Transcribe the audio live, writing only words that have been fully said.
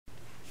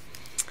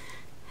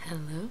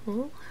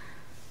Hello.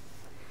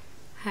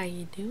 How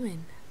you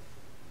doing?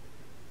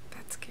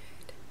 That's good.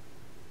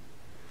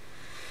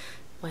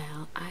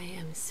 Well, I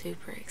am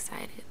super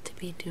excited to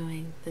be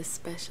doing the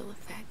special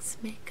effects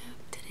makeup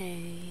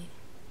today.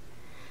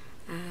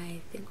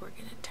 I think we're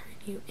gonna turn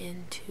you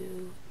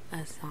into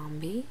a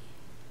zombie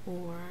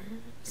or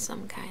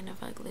some kind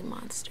of ugly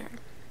monster.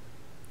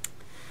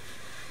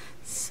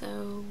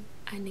 So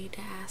I need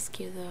to ask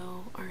you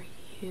though, are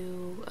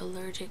you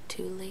allergic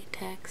to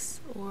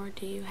latex, or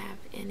do you have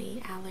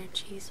any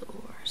allergies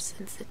or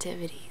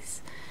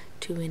sensitivities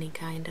to any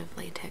kind of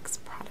latex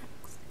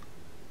products?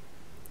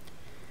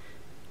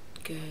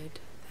 Good,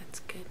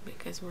 that's good,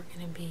 because we're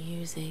going to be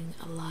using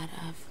a lot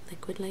of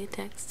liquid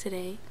latex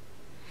today,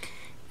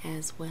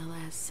 as well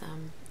as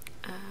some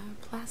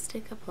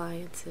plastic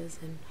appliances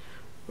and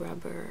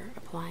rubber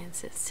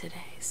appliances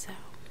today, so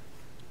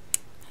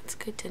that's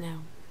good to know.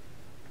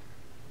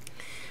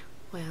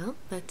 Well,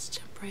 let's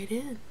jump right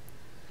in.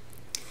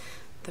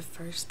 The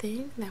first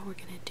thing that we're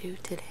going to do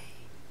today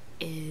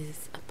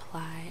is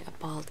apply a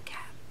bald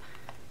cap.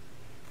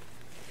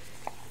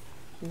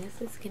 And this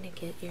is going to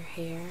get your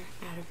hair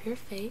out of your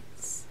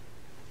face,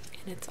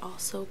 and it's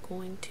also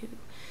going to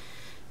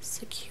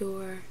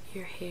secure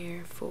your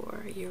hair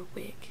for your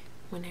wig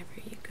whenever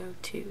you go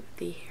to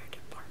the hair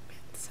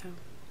department. So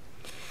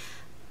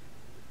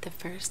the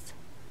first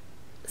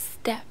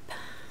step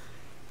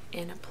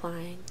in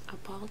applying a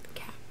bald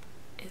cap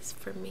is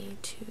for me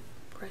to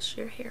brush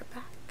your hair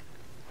back.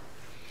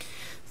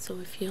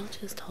 So if you'll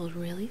just hold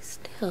really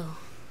still,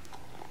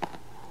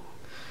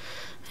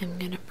 I'm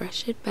gonna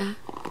brush it back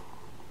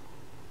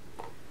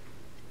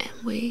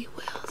and we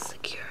will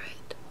secure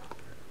it.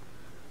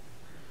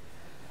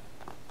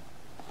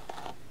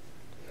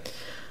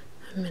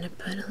 I'm gonna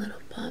put a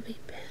little bobby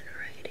pin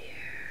right here.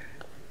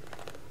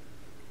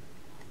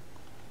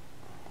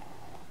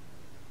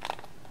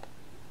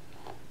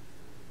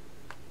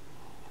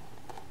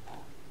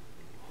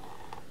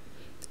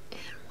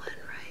 And one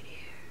right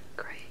here.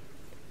 Great.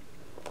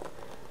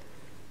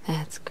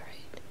 That's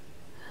great.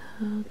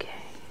 Okay.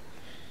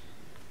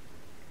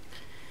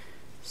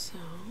 So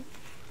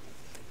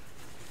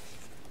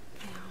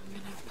now I'm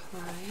going to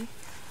apply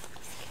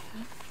this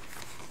cap.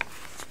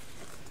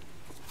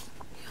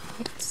 You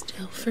hold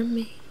still for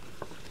me.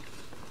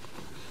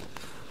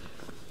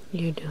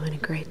 You're doing a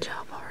great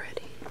job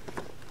already.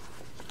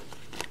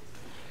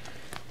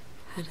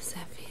 How does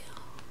that feel?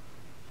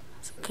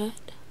 Is it good?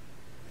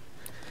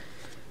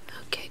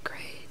 Okay,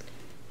 great.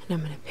 And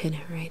I'm going to pin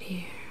it right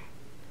here.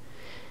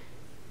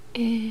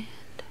 And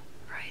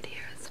right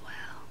here as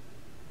well.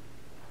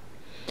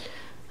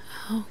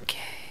 Okay.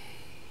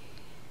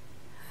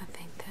 I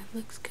think that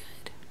looks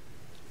good.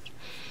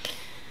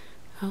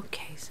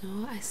 Okay, so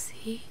I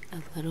see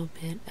a little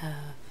bit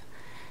of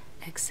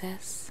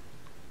excess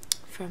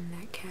from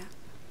that cap.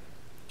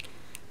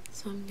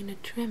 So I'm going to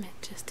trim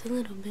it just a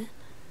little bit.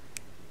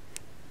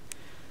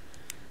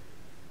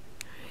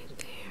 Right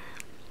there.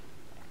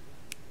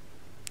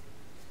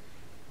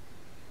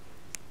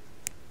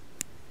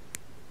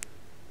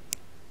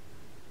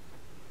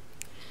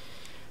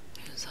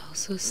 There's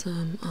also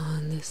some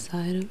on this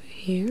side over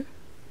here.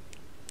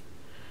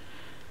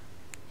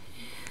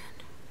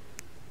 And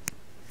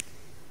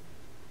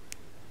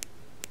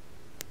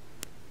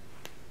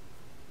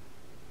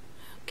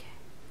okay.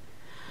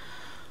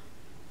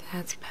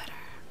 That's better.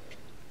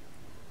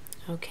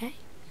 Okay.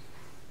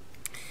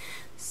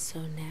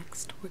 So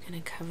next we're going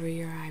to cover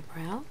your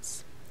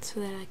eyebrows so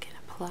that I can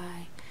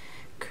apply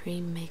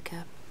cream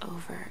makeup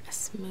over a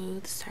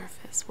smooth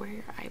surface where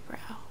your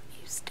eyebrow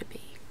used to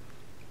be.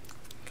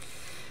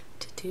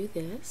 To do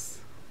this,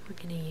 we're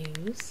going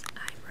to use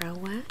eyebrow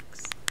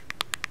wax.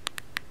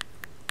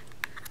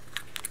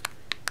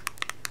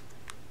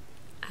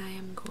 I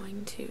am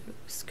going to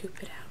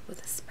scoop it out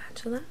with a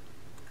spatula.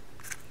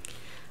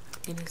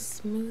 I'm going to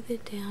smooth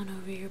it down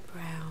over your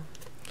brow,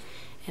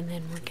 and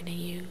then we're going to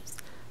use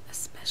a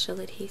special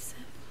adhesive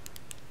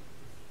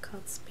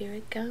called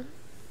Spirit Gum,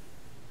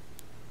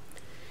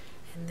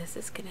 and this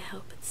is going to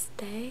help it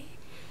stay,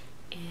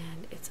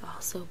 and it's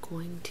also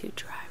going to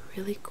dry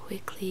really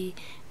quickly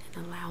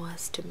and allow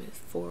us to move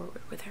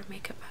forward with our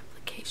makeup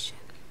application.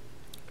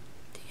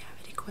 Do you have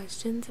any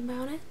questions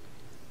about it?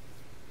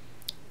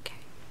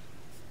 Okay.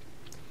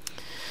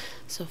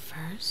 So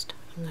first,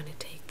 I'm going to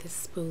take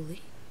this spoolie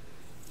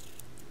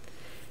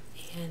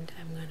and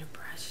I'm going to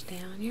brush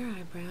down your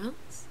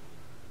eyebrows.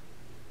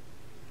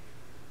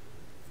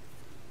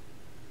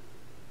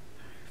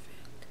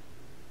 Perfect.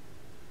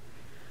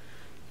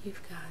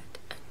 You've got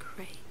a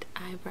great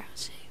eyebrow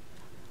shape,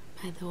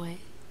 by the way.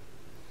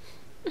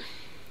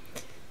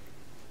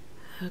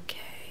 Okay.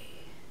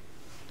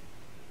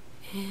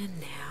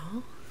 And now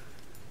I'm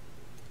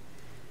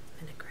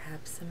going to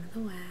grab some of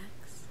the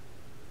wax,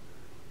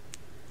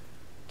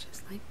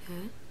 just like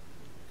that.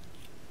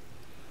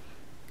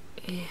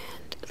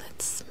 And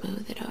let's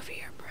smooth it over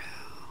your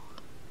brow.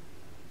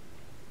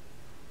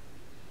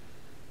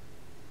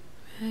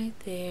 Right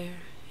there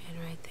and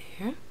right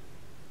there.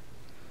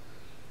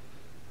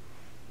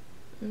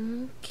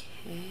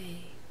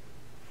 Okay.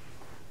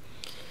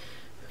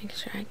 Make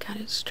sure I got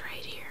it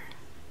straight here.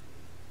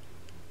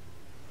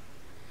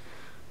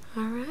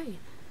 Alright.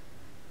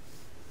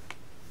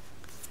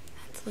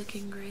 That's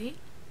looking great.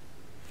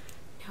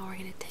 Now we're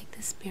going to take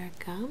the spirit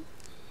gum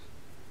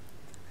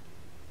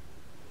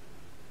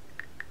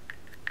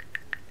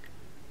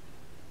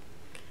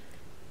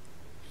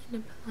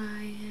and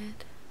apply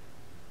it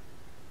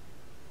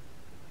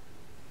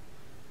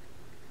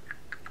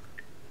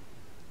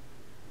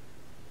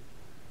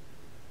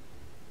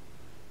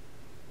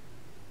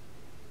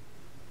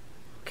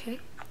okay.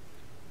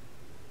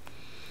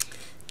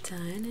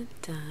 Done and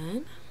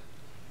done.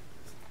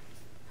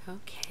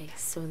 Okay,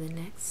 so the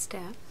next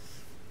step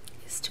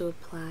is to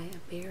apply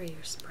a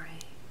barrier spray.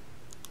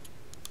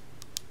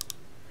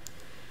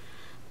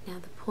 Now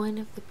the point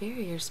of the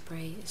barrier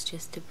spray is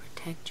just to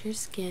protect your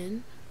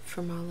skin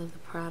from all of the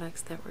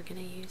products that we're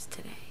going to use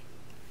today.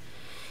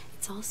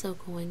 It's also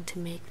going to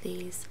make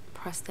these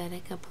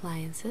prosthetic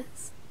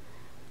appliances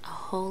a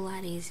whole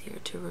lot easier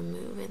to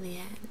remove in the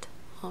end.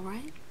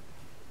 Alright?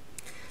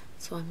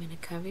 So I'm going to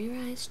cover your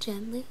eyes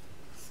gently.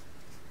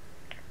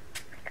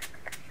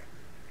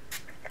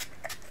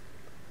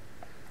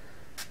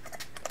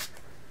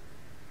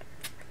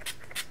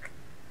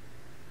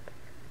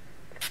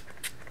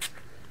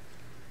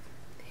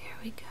 There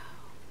we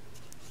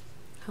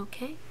go.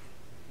 Okay.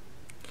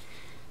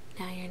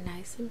 Now you're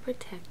nice and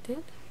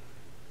protected.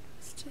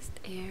 Let's just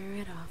air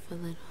it off a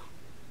little.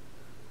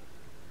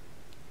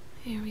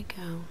 There we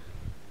go.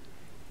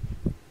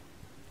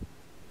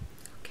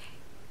 Okay.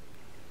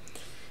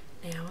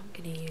 Now I'm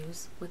going to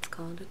use what's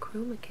called a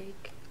chroma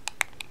cake.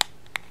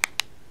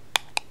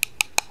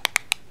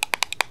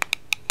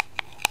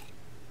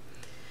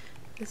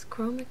 This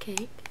chroma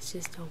cake is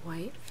just a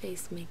white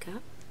face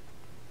makeup.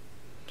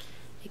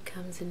 It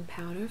comes in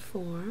powder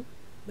form,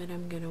 but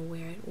I'm going to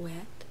wear it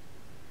wet.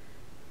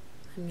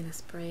 I'm going to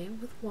spray it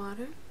with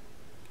water,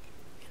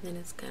 and then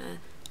it's going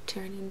to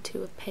turn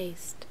into a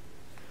paste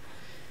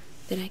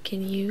that I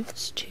can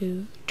use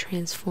to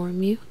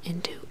transform you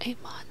into a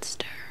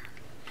monster.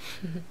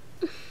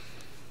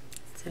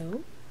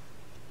 So,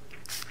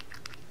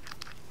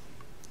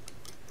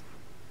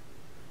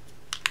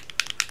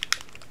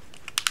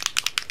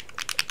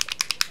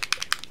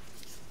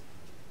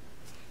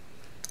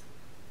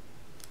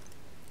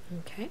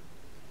 okay,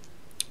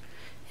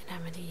 and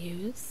I'm going to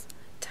use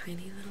a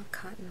tiny little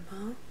cotton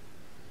ball.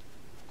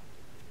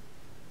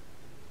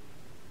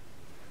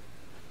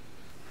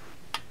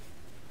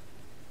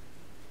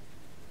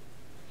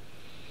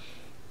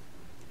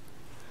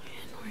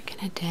 And we're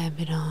going to dab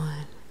it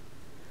on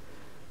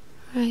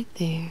right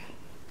there.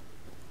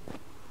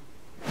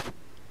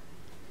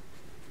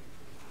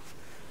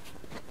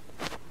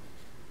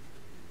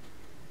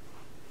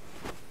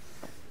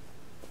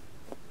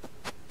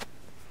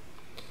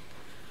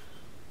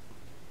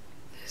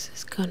 This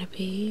is gonna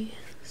be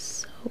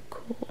so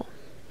cool.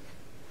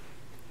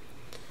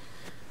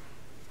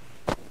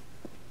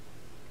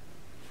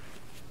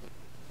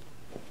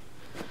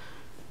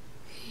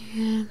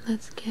 And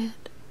let's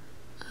get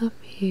up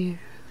here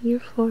on your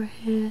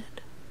forehead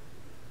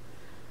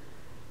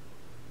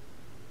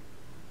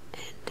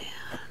and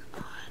down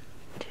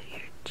onto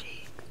your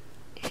cheeks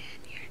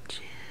and your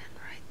chin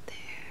right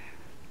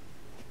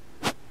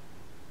there.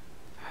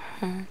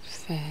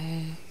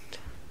 Perfect.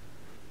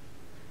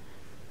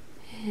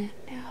 And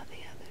now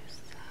the other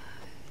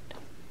side.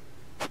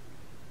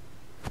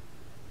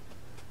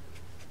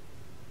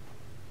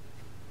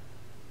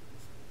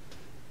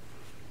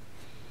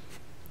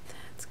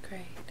 That's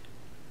great.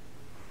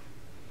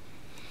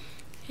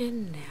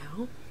 And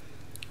now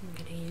I'm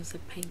going to use a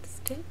paint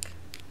stick.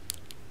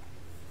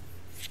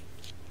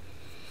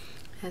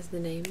 As the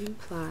name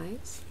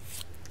implies,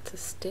 it's a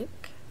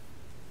stick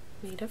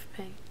made of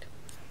paint.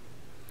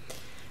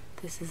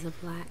 This is a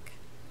black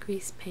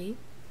grease paint.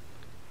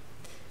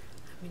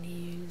 I'm going to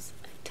use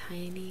a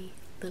tiny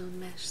little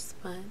mesh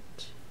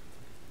sponge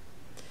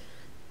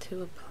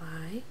to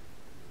apply.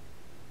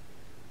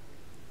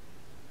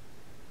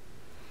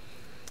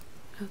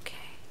 Okay.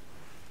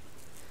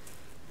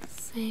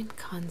 Same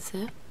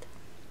concept.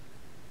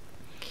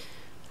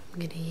 I'm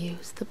going to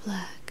use the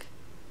black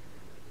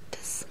to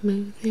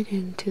smooth it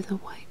into the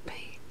white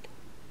paint.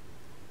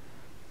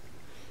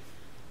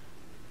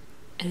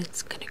 And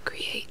it's going to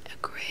create a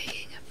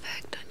graying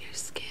effect on your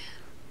skin.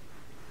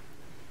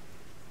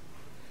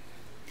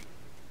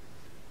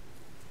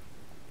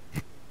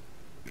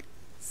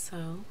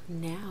 So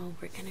now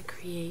we're going to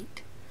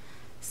create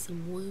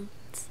some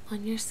wounds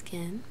on your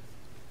skin.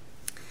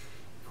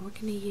 And we're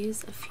going to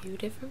use a few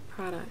different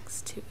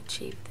products to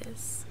achieve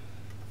this.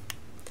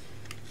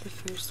 The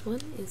first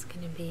one is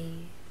going to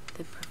be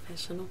the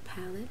Professional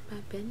Palette by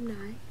Ben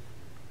Nye.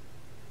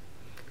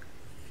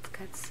 It's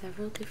got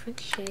several different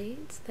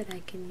shades that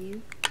I can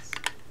use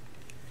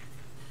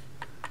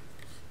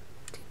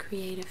to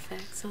create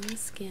effects on the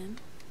skin.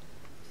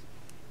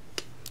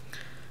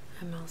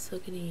 I'm also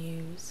going to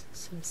use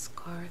some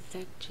Scar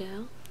Effect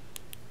Gel.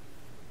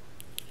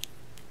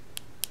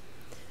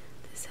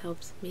 This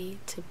helps me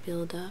to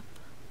build up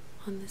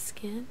on the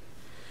skin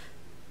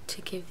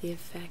to give the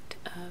effect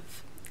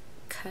of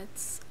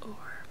cuts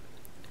or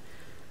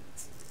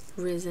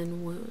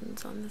risen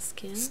wounds on the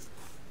skin.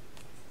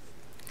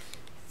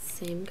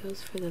 Same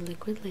goes for the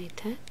liquid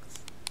latex.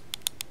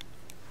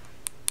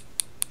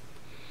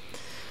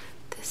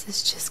 This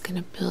is just going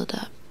to build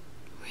up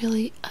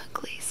really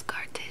ugly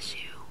scar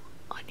tissue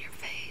on your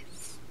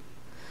face.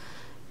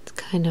 It's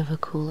kind of a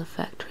cool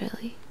effect,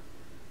 really.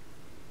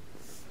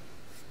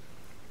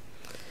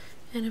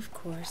 And of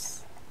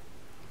course,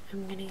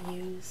 I'm going to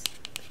use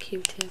the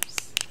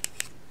Q-tips.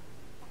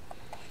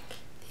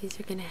 These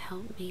are going to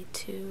help me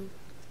to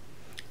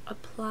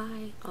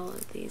apply all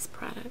of these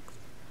products.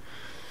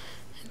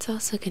 It's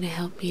also going to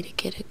help me to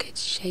get a good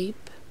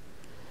shape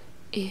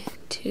and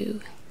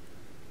to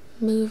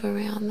move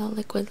around the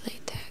liquid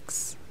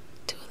latex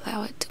to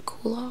allow it to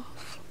cool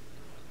off.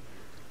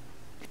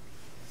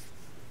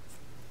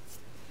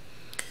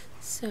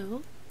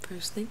 So,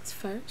 first things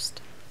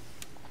first,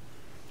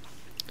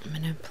 I'm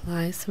going to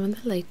apply some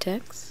of the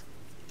latex.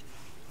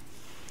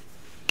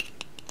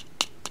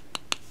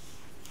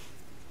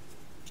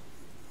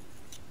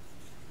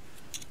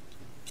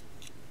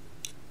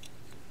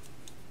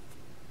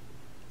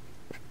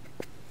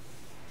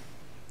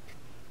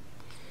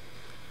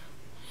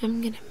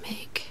 I'm going to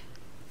make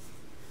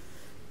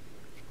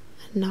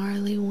a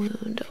gnarly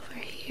wound over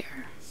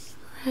here,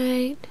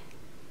 right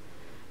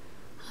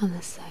on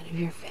the side of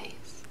your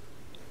face.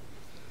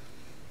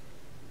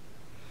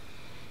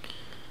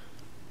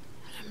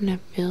 I'm going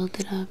to build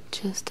it up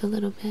just a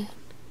little bit.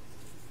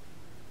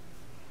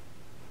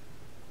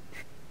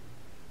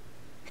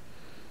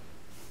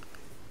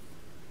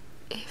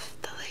 If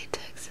the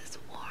latex is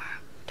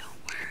warm, don't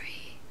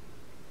worry,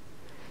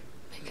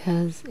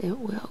 because it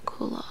will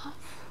cool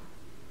off.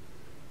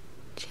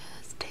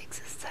 Just takes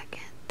a second.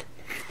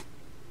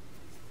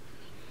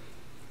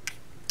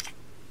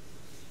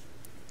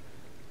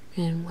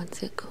 And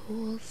once it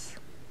cools,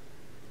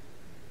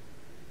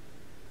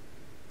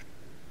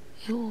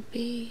 it will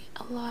be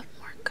a lot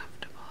more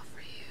comfortable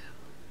for you.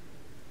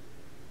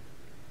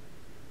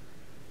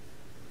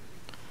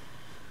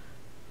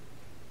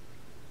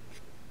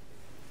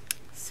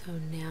 So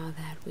now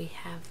that we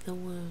have the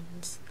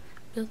wounds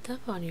built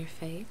up on your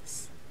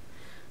face,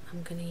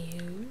 I'm going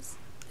to use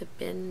the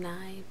Ben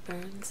Nye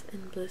Burns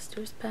and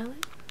Blisters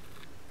palette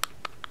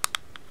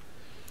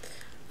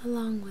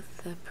along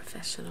with the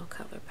Professional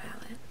Color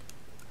palette.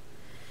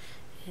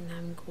 And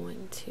I'm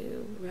going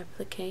to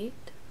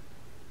replicate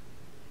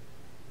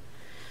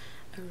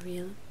a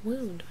real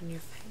wound on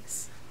your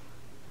face.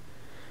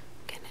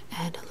 I'm going to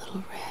add a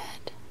little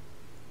red.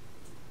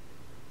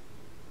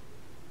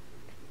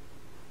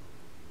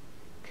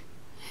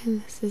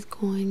 And this is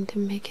going to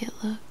make it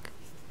look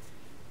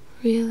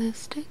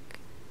realistic.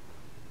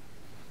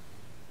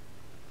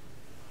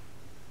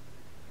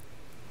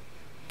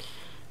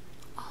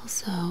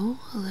 Also,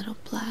 a little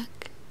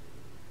black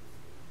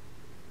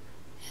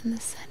in the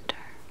center.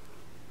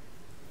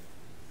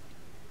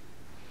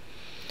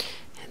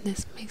 And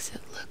this makes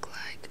it look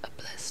like a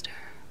blister.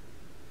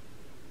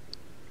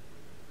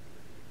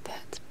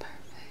 That's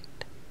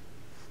perfect.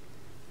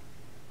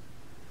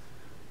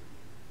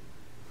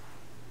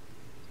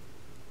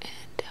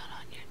 And down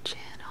on your chin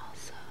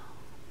also.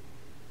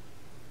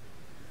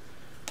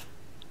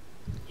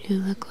 You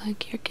look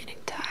like you're getting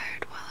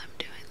tired while I'm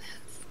doing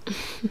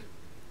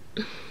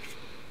this.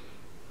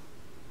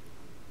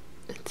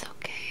 It's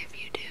okay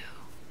if you do.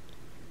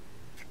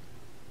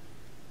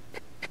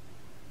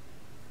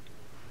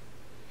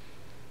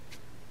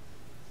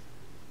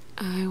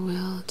 I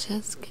will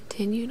just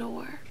continue to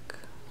work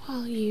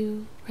while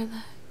you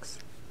relax.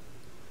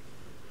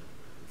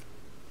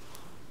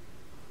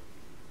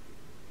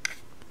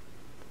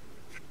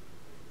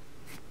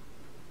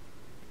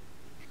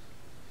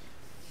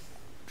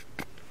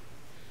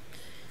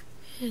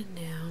 And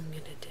now I'm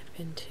going to dip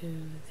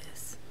into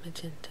this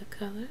magenta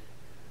color.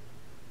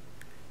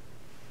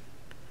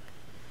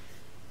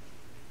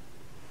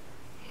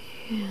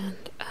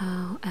 And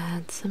I'll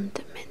add some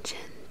dimension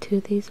to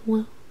these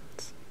wounds.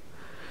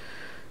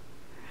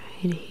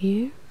 Right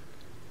here.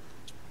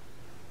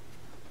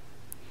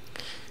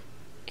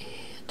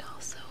 And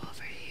also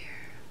over here.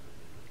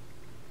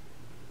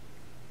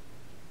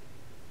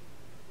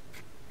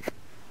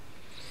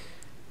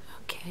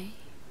 Okay.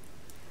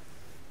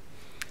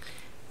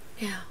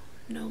 Now,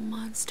 no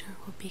monster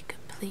will be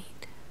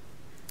complete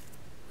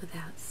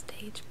without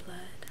stage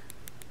blood.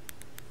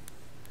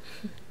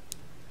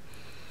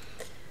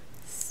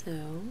 So,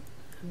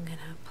 I'm going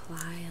to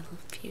apply a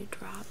few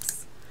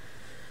drops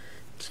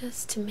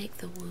just to make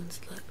the wounds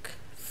look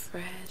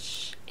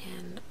fresh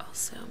and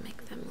also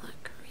make them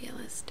look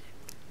realistic.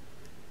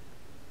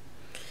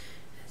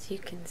 As you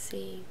can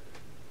see,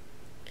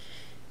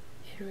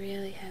 it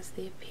really has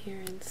the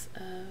appearance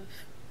of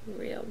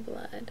real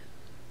blood.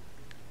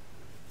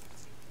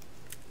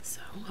 So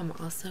I'm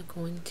also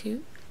going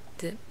to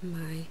dip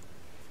my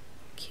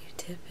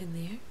Q-tip in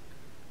there.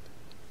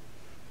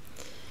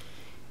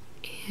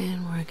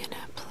 And we're going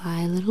to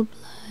apply a little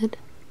blood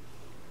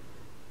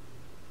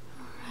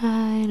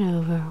right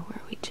over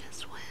where we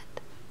just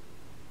went.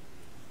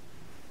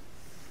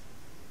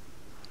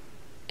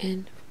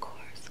 And of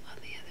course on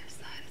the other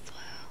side as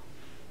well.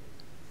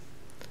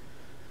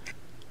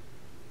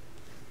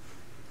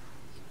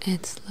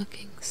 It's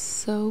looking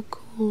so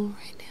cool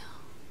right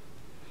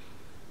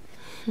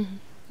now.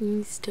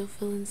 You still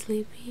feeling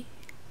sleepy?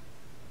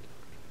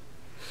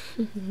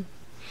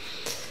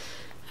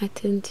 I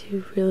tend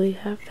to really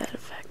have that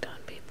effect on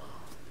people.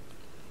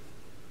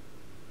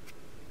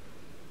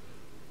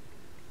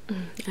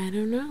 I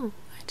don't know.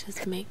 I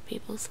just make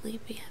people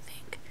sleepy, I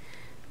think.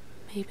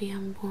 Maybe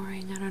I'm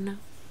boring, I don't know.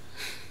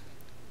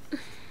 Okay,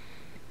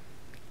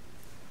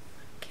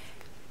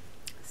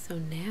 so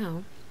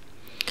now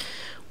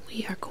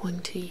we are going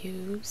to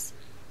use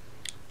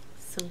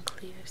some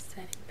clear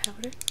setting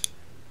powder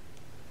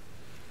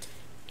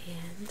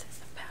and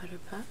a powder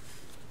puff.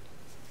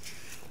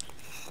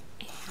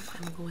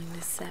 And I'm going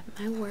to set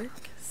my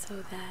work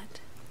so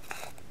that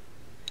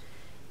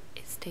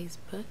it stays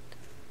put.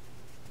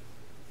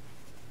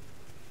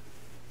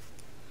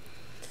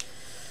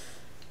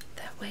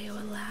 That way it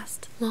will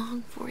last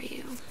long for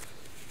you.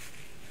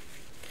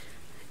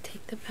 I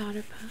take the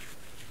powder puff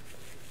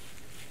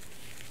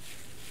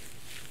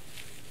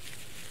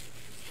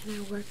and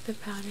I work the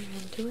powder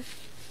into it,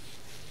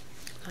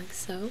 like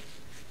so.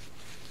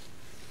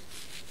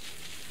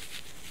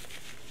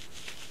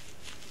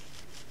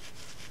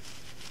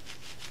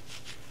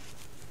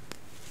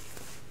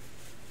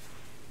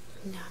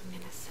 Now I'm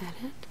going to set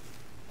it.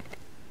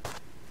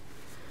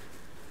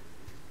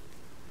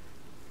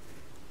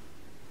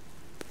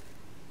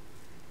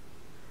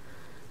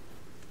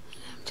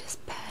 And I'm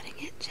just patting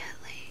it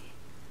gently.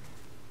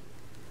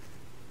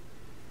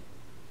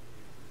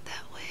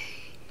 That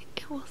way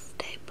it will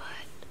stay put.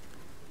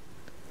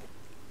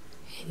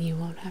 And you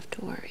won't have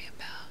to worry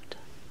about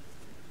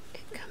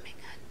it coming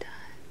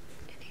undone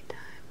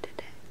anytime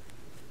today.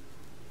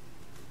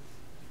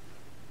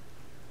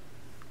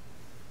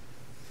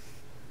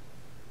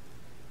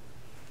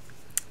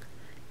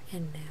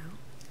 And now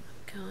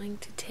I'm going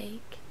to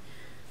take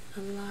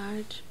a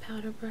large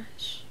powder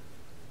brush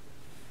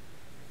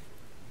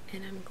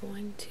and I'm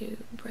going to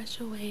brush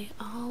away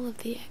all of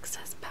the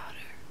excess powder.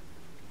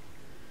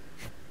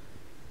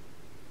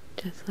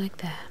 Just like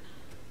that.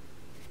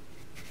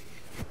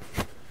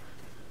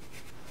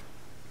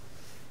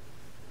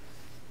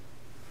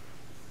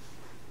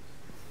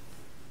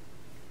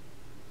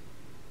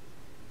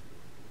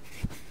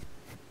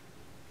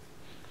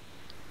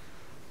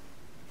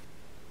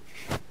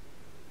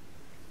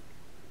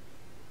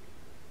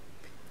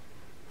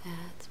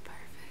 That's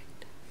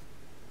perfect.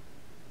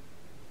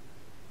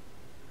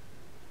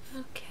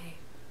 Okay.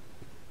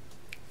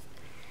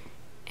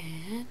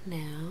 And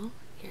now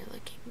you're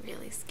looking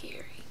really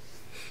scary.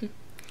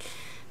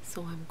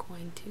 So I'm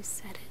going to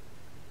set it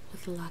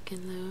with Lock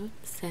and Load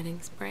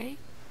setting spray.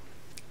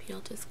 If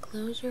you'll just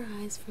close your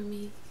eyes for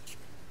me.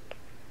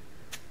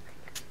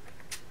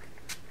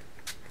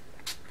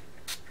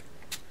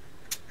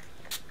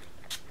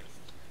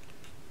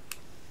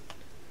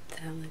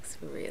 That looks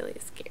really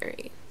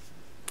scary.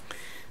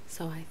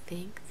 So I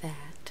think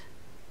that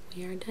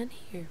we are done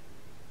here.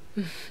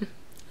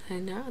 I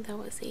know, that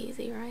was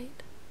easy,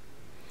 right?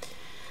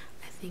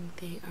 I think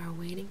they are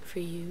waiting for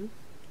you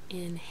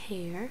in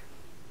hair.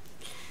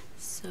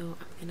 So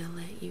I'm gonna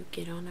let you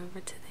get on over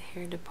to the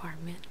hair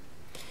department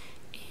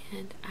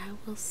and I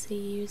will see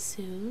you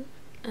soon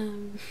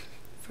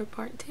for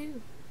part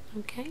 2.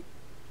 Okay?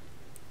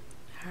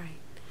 Alright.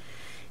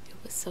 It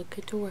was so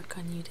good to work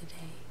on you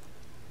today.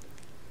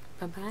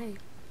 Bye-bye.